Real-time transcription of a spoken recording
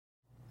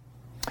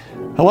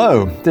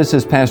Hello, this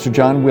is Pastor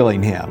John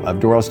Willingham of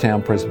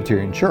Doylestown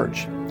Presbyterian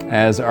Church.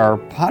 As our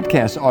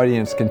podcast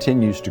audience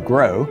continues to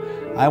grow,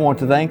 I want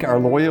to thank our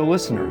loyal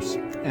listeners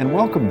and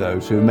welcome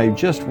those who may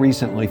just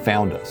recently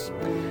found us.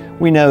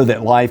 We know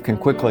that life can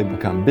quickly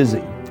become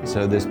busy,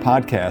 so this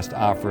podcast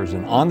offers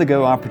an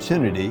on-the-go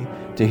opportunity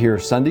to hear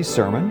Sunday's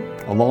sermon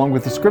along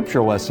with the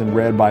scripture lesson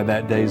read by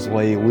that day's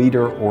lay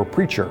leader or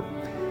preacher.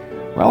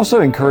 We also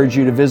encourage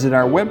you to visit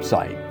our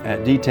website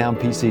at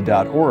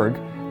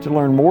dtownpc.org to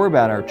learn more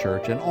about our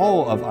church and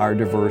all of our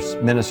diverse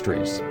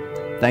ministries.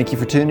 Thank you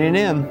for tuning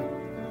in.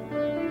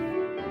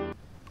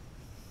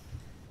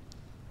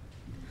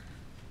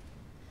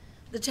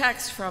 The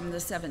text from the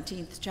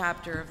 17th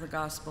chapter of the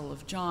Gospel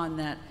of John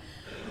that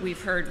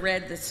we've heard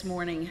read this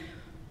morning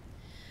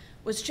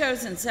was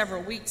chosen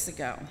several weeks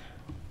ago.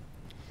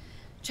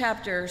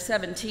 Chapter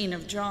 17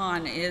 of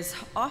John is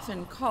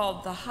often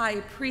called the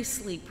high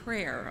priestly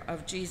prayer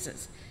of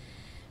Jesus,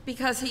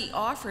 because he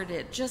offered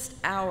it just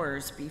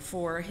hours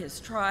before his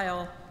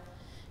trial,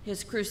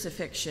 his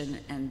crucifixion,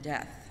 and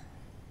death.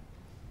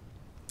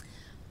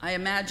 I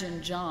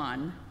imagine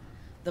John,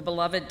 the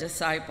beloved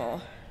disciple,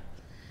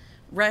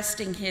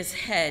 resting his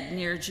head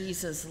near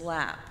Jesus'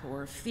 lap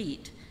or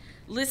feet,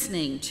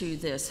 listening to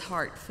this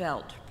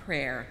heartfelt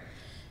prayer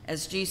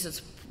as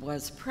Jesus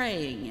was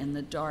praying in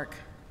the dark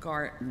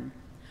garden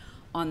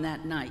on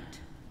that night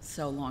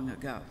so long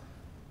ago.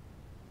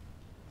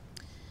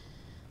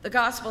 The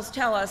Gospels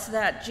tell us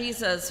that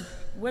Jesus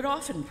would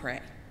often pray.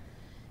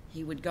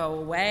 He would go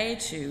away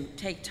to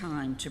take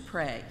time to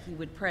pray. He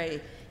would pray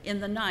in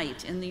the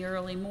night, in the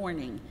early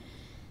morning.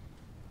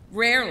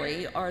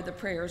 Rarely are the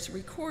prayers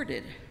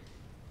recorded,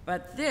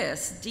 but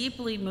this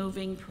deeply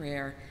moving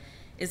prayer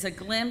is a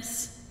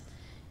glimpse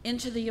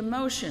into the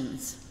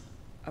emotions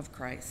of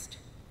Christ,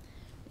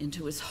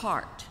 into his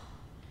heart,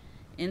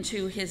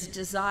 into his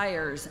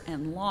desires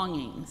and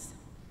longings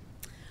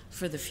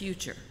for the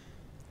future.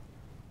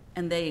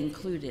 And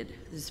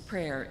this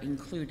prayer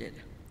included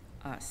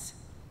us.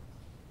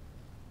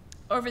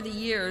 Over the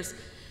years,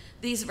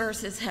 these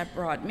verses have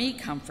brought me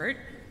comfort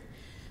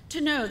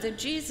to know that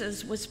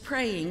Jesus was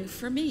praying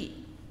for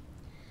me,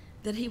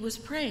 that he was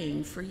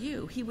praying for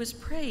you. He was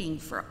praying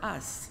for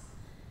us.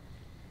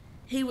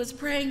 He was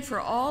praying for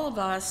all of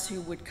us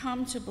who would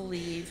come to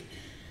believe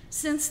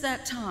since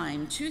that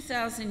time,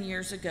 2,000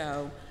 years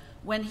ago,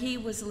 when he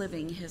was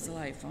living his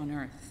life on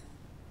earth.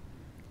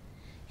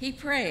 He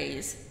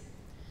prays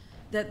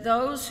that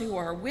those who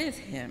are with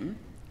him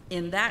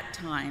in that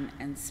time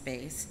and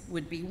space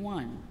would be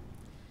one.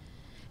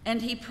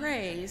 And he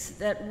prays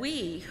that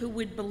we who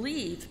would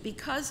believe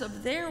because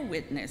of their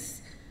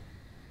witness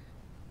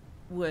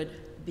would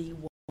be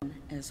one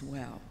as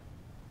well.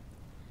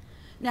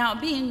 Now,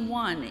 being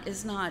one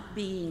is not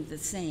being the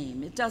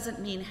same. It doesn't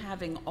mean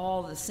having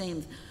all the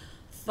same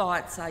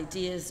thoughts,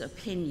 ideas,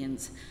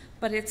 opinions,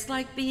 but it's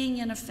like being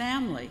in a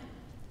family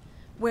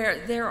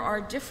where there are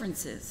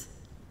differences,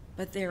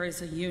 but there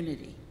is a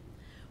unity,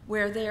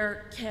 where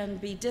there can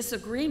be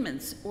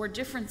disagreements or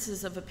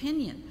differences of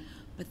opinion,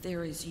 but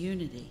there is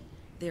unity,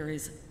 there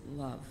is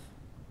love.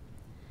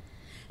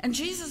 And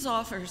Jesus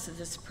offers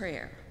this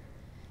prayer,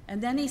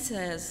 and then he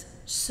says,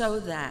 so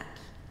that.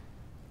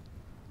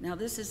 Now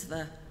this is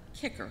the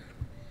kicker.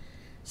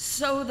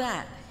 So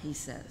that, he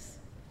says,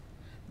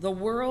 the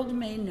world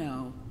may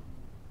know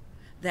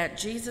that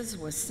Jesus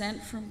was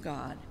sent from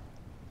God,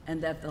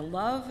 and that the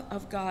love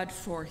of God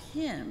for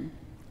him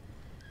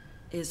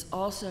is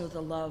also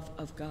the love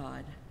of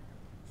God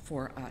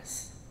for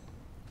us.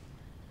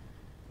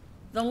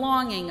 The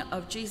longing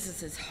of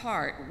Jesus'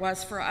 heart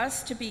was for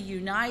us to be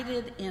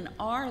united in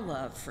our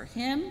love for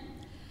him,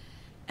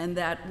 and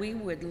that we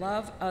would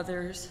love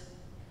others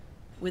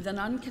with an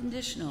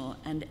unconditional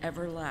and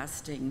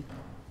everlasting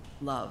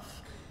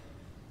love.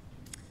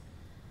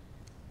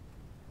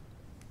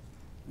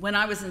 When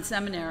I was in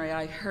seminary,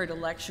 I heard a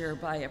lecture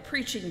by a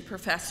preaching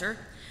professor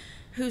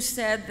who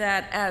said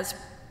that as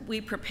we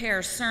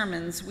prepare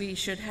sermons, we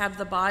should have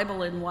the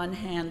Bible in one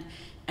hand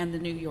and the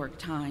New York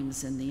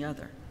Times in the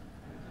other.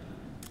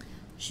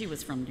 She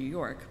was from New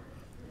York.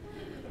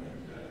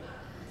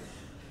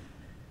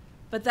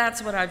 But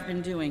that's what I've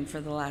been doing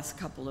for the last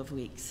couple of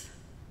weeks.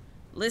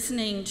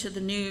 Listening to the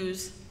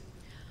news,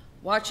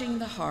 watching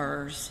the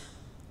horrors,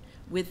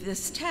 with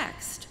this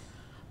text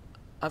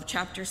of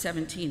chapter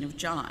 17 of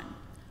John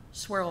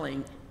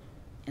swirling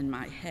in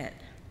my head.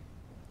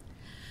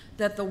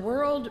 That the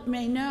world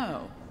may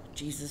know,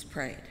 Jesus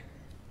prayed.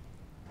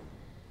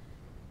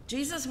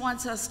 Jesus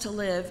wants us to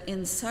live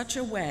in such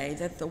a way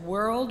that the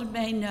world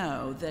may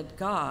know that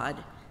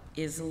God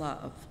is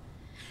love,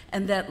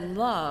 and that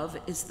love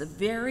is the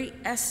very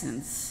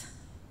essence,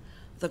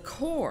 the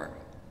core,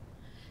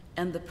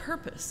 and the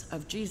purpose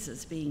of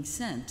Jesus being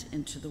sent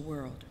into the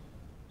world.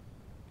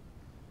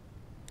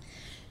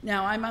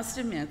 Now, I must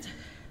admit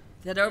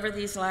that over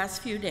these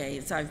last few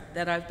days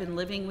that I've been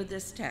living with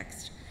this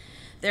text,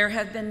 there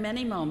have been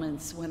many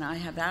moments when I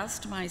have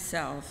asked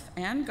myself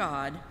and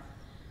God,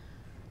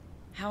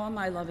 how am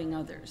I loving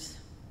others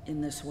in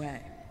this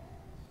way?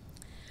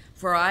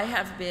 For I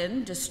have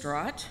been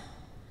distraught,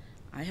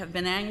 I have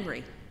been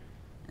angry,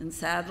 and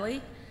sadly,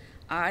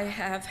 I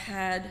have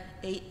had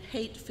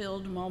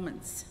hate-filled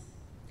moments.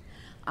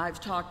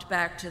 I've talked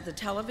back to the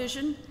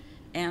television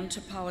and to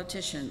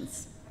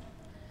politicians.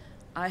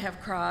 I have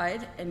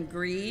cried and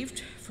grieved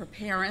for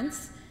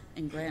parents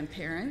and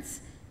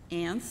grandparents,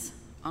 aunts,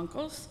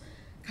 uncles,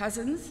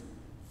 cousins,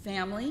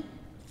 family,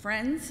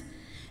 friends,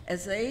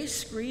 as they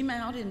scream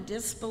out in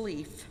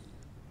disbelief.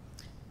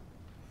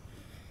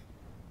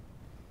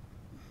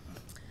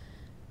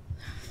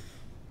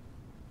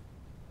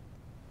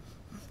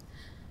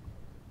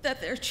 That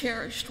their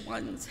cherished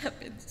ones have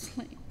been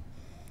slain.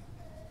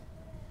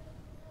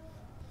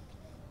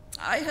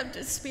 I have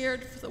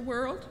despaired for the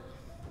world,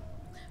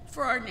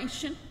 for our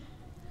nation,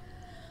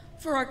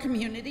 for our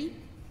community,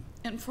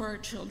 and for our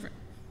children.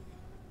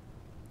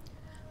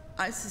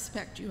 I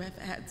suspect you have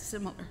had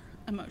similar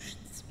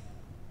emotions.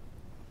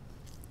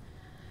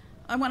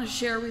 I want to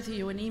share with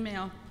you an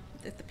email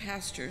that the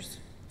pastors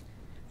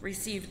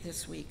received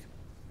this week.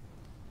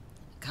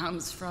 It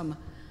comes from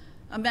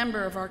a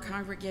member of our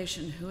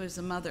congregation who is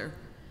a mother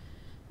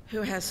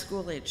who has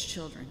school-aged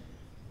children,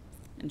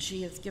 and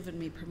she has given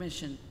me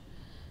permission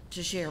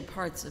to share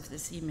parts of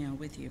this email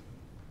with you.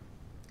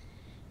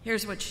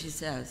 Here's what she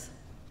says.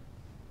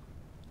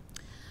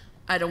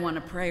 I don't want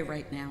to pray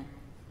right now.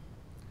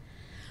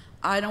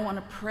 I don't want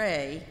to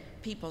pray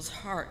people's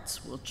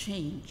hearts will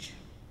change.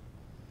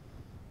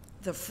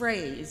 The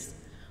phrase,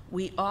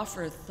 we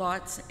offer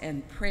thoughts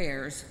and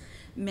prayers,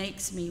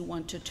 makes me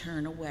want to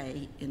turn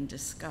away in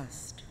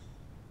disgust.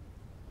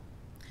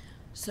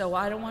 So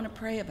I don't want to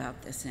pray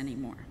about this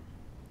anymore,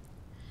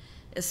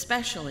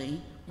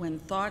 especially when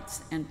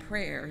thoughts and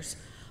prayers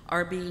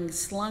are being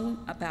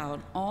slung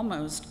about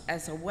almost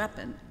as a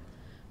weapon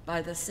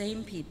by the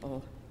same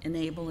people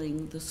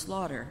enabling the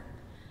slaughter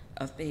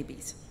of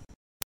babies.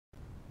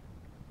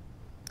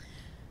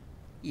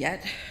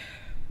 Yet,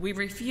 we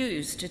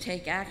refuse to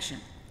take action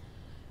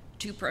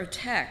to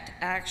protect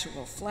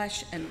actual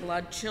flesh and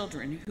blood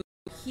children who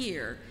are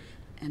here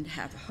and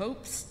have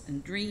hopes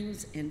and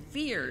dreams and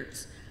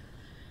fears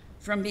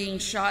from being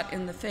shot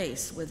in the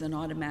face with an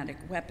automatic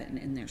weapon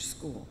in their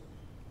school.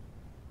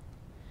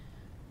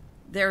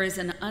 There is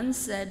an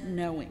unsaid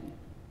knowing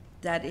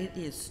that it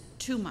is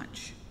too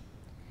much,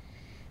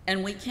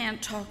 and we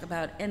can't talk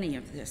about any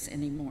of this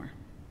anymore.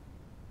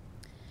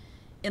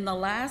 In the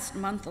last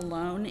month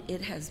alone,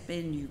 it has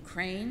been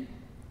Ukraine,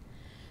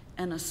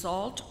 an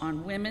assault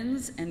on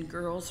women's and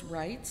girls'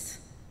 rights,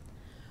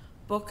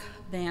 book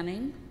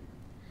banning,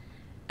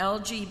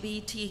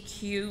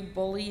 LGBTQ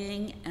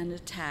bullying and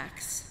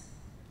attacks,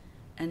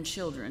 and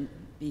children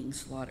being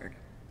slaughtered.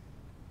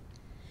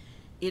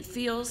 It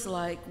feels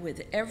like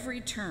with every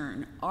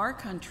turn, our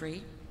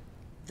country,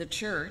 the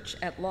church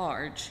at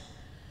large,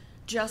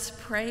 just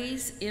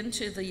prays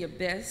into the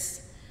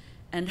abyss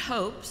and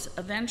hopes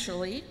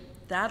eventually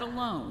that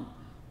alone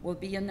will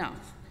be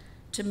enough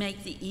to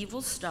make the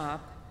evil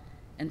stop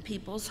and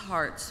people's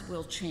hearts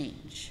will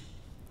change.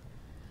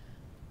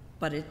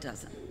 But it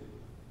doesn't.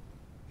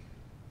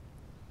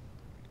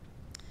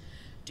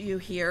 Do you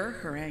hear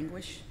her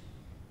anguish?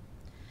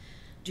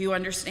 Do you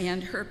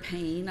understand her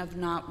pain of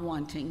not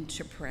wanting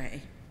to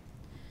pray?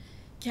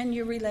 Can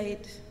you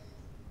relate?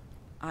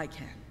 I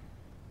can.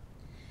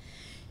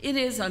 It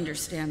is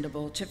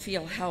understandable to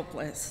feel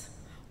helpless,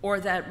 or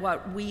that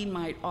what we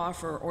might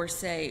offer or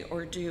say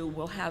or do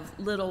will have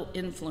little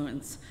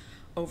influence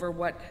over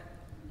what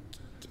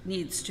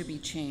needs to be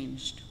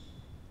changed.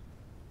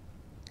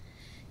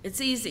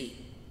 It's easy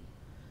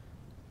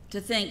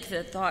to think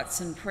that thoughts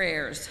and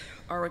prayers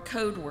are a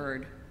code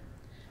word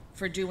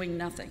for doing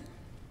nothing,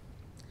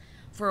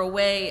 for a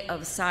way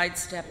of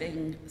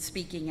sidestepping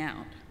speaking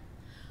out,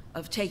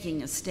 of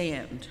taking a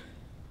stand,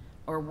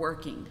 or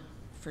working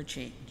for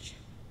change.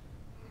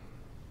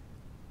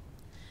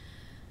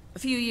 A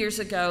few years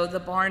ago,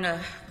 the Barna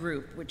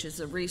Group, which is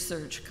a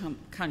research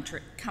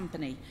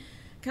company,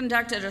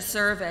 conducted a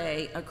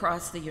survey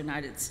across the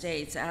United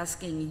States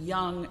asking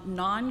young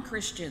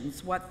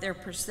non-Christians what their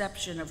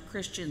perception of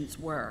Christians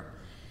were.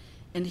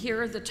 And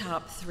here are the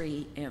top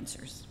 3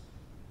 answers.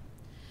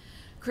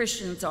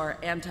 Christians are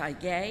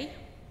anti-gay,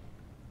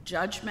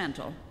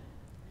 judgmental,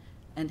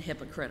 and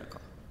hypocritical.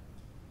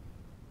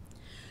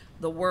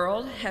 The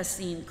world has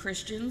seen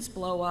Christians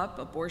blow up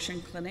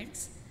abortion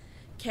clinics,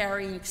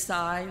 carrying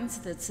signs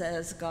that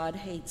says God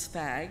hates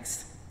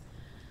fags.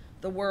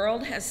 The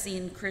world has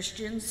seen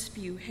Christians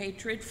spew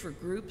hatred for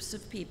groups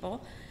of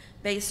people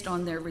based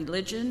on their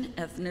religion,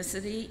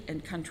 ethnicity,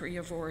 and country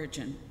of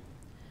origin.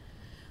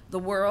 The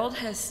world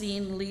has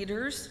seen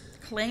leaders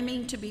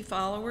claiming to be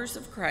followers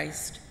of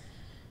Christ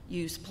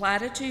use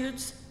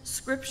platitudes,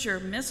 scripture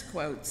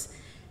misquotes,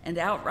 and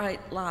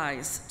outright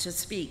lies to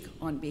speak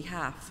on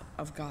behalf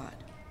of God.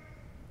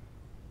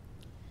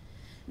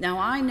 Now,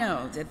 I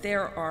know that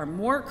there are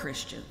more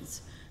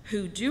Christians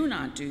who do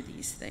not do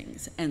these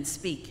things and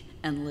speak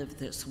and live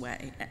this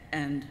way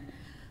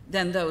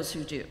than those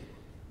who do.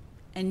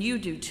 And you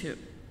do too.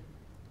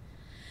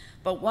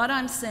 But what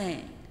I'm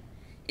saying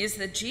is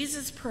that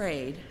Jesus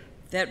prayed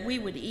that we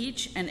would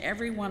each and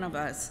every one of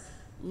us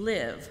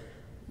live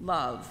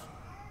love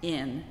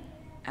in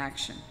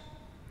action.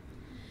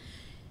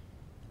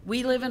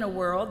 We live in a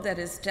world that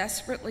is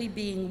desperately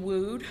being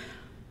wooed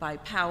by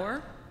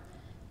power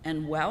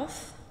and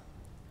wealth,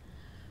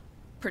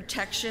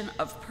 protection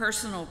of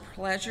personal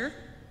pleasure,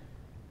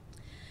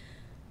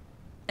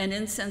 an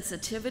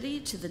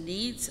insensitivity to the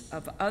needs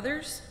of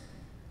others,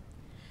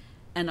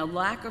 and a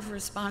lack of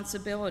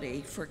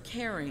responsibility for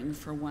caring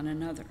for one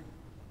another.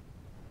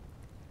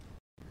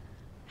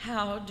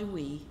 How do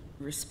we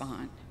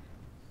respond?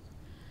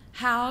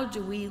 How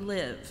do we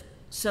live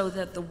so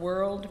that the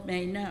world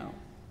may know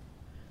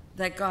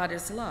that God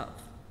is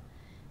love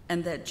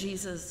and that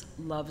Jesus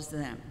loves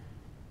them?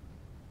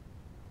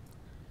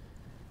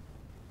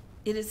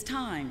 It is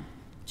time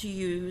to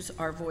use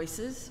our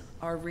voices,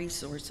 our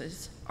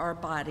resources, our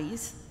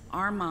bodies,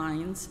 our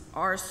minds,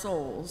 our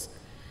souls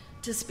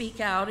to speak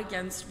out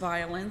against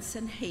violence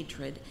and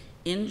hatred,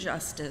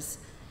 injustice,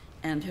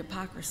 and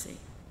hypocrisy.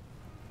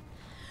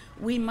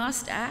 We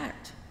must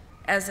act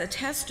as a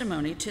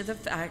testimony to the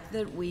fact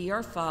that we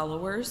are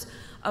followers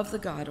of the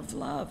God of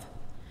love,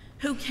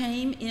 who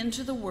came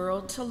into the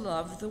world to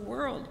love the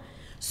world,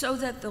 so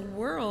that the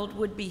world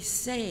would be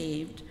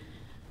saved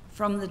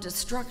from the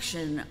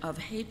destruction of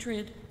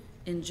hatred,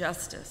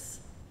 injustice,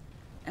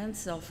 and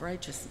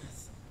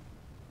self-righteousness.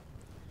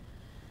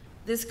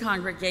 This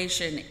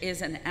congregation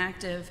is an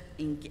active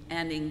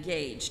and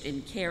engaged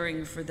in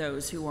caring for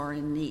those who are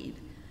in need.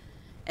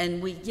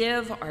 And we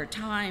give our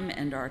time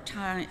and our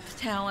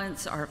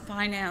talents, our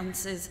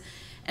finances,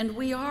 and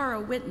we are a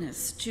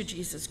witness to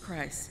Jesus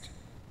Christ.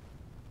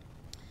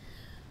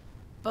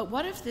 But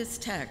what if this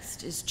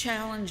text is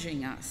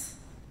challenging us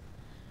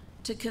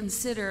to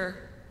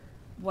consider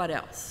what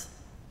else?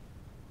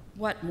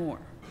 What more?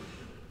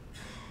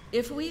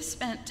 If we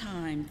spent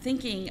time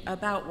thinking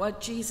about what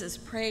Jesus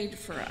prayed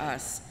for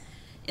us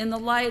in the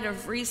light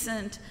of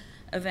recent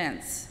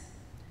events,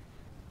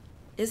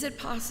 is it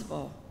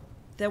possible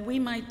that we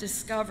might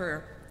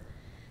discover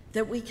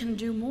that we can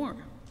do more,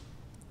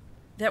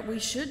 that we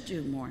should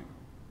do more,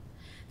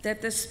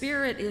 that the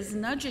Spirit is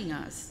nudging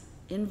us,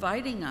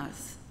 inviting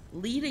us,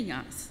 leading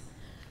us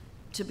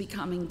to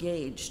become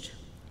engaged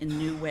in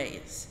new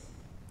ways?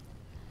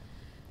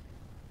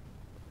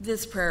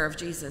 This prayer of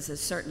Jesus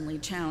is certainly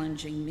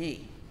challenging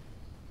me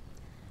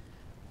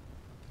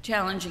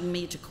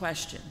to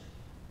question,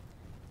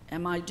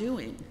 am I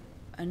doing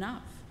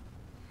enough?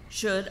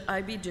 Should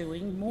I be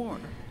doing more?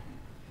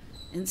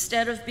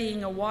 Instead of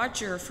being a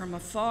watcher from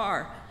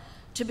afar,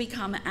 to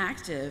become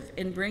active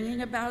in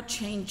bringing about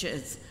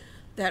changes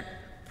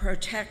that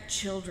protect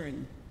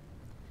children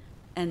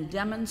and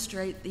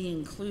demonstrate the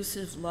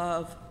inclusive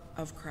love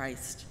of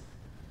Christ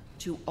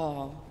to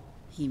all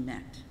he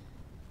met.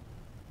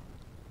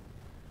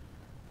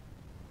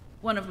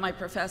 One of my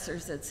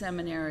professors at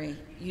seminary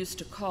used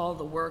to call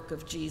the work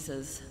of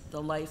Jesus,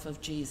 the life of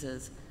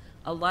Jesus,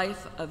 a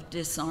life of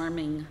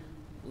disarming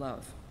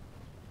love.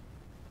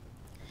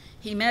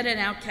 He met an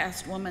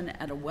outcast woman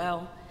at a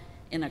well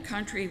in a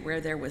country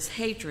where there was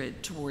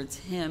hatred towards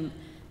him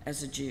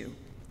as a Jew.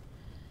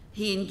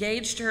 He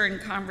engaged her in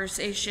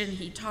conversation,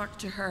 he talked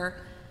to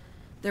her,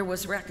 there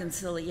was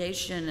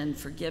reconciliation and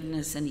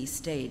forgiveness, and he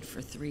stayed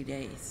for 3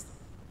 days.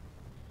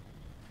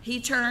 He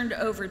turned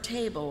over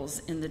tables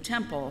in the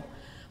temple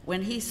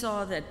when he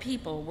saw that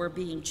people were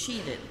being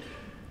cheated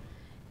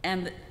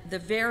and the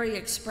very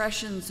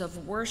expressions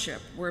of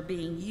worship were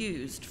being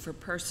used for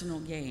personal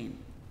gain.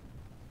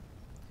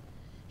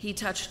 He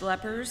touched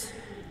lepers,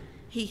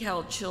 he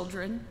held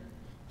children,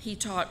 he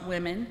taught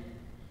women,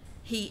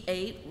 he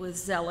ate with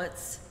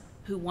zealots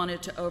who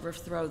wanted to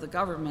overthrow the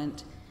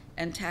government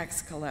and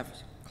tax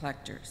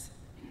collectors.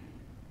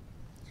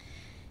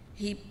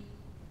 He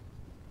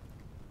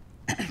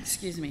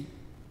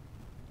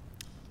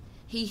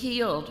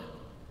healed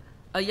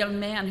a young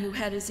man who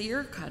had his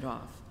ear cut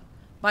off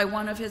by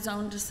one of his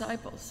own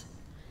disciples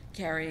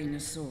carrying a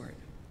sword.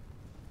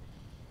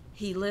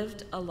 He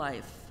lived a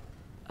life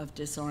of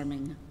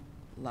disarming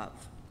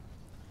love.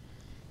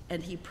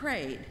 And he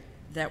prayed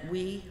that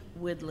we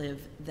would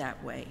live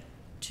that way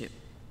too.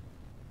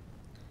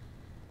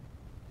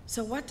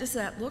 So what does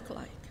that look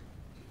like?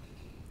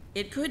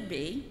 It could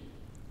be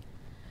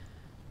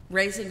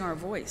raising our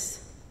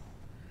voice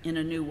in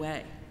a new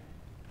way,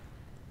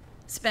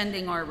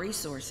 spending our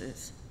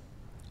resources,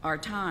 our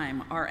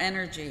time, our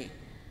energy,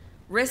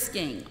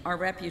 risking our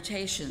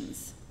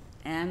reputations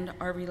and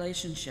our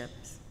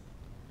relationships.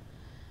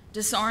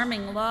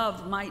 Disarming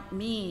love might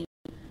mean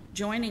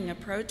joining a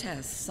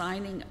protest,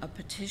 signing a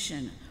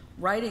petition,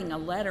 writing a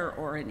letter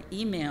or an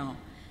email,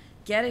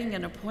 getting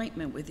an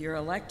appointment with your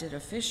elected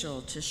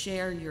official to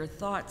share your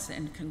thoughts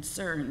and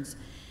concerns.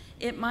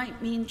 It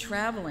might mean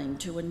traveling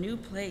to a new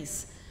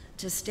place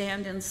to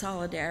stand in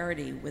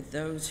solidarity with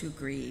those who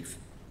grieve.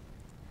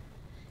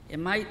 It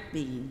might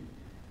mean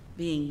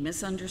being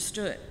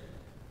misunderstood,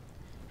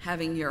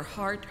 having your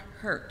heart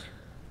hurt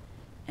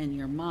and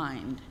your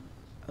mind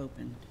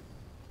opened.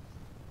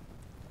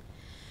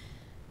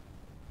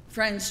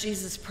 Friends,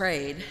 Jesus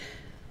prayed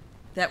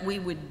that we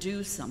would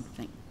do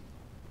something,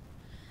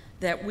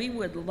 that we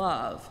would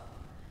love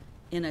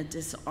in a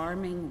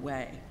disarming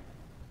way,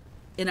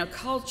 in a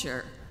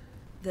culture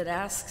that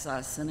asks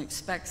us and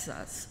expects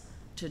us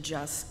to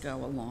just go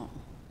along.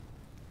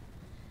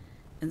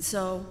 And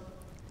so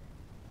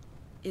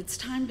it's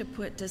time to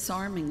put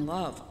disarming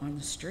love on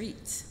the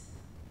streets.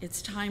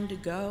 It's time to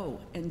go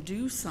and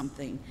do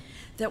something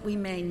that we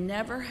may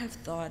never have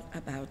thought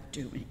about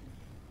doing.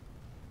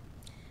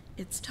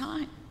 It's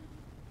time,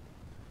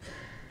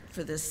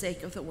 for the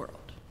sake of the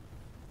world.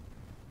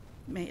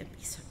 May it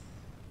be so.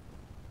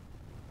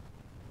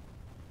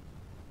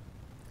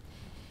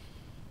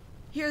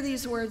 Hear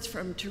these words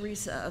from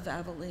Teresa of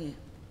Avila.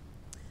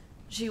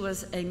 She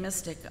was a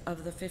mystic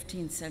of the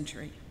 15th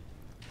century.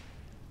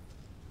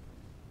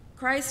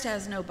 Christ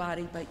has no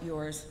body but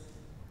yours,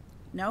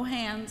 no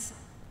hands,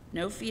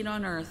 no feet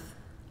on earth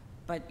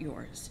but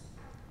yours.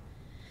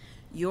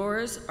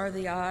 Yours are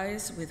the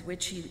eyes with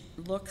which he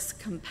looks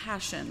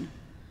compassion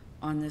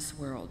on this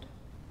world.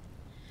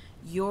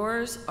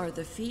 Yours are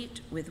the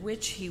feet with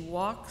which he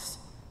walks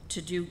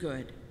to do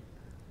good.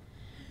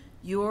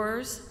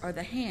 Yours are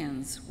the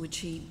hands with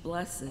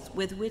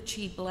which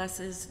he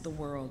blesses the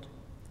world.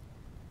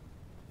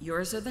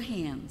 Yours are the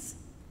hands,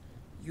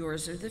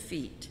 yours are the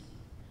feet,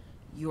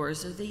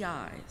 yours are the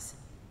eyes.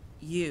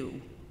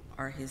 You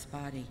are his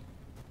body.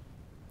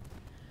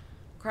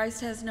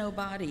 Christ has no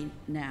body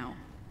now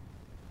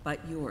but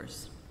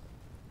yours.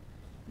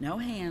 No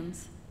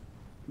hands,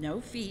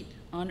 no feet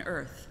on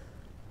earth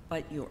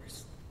but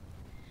yours.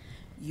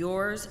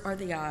 Yours are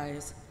the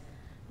eyes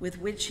with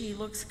which he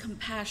looks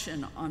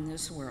compassion on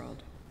this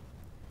world.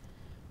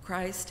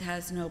 Christ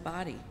has no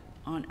body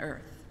on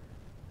earth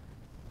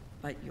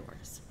but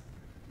yours.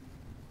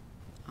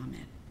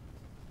 Amen.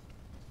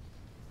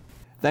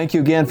 Thank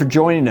you again for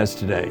joining us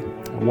today.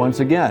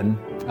 Once again,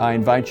 I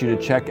invite you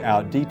to check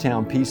out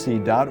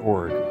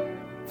dtownpc.org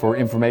for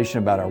information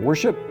about our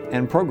worship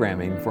and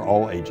programming for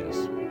all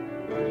ages.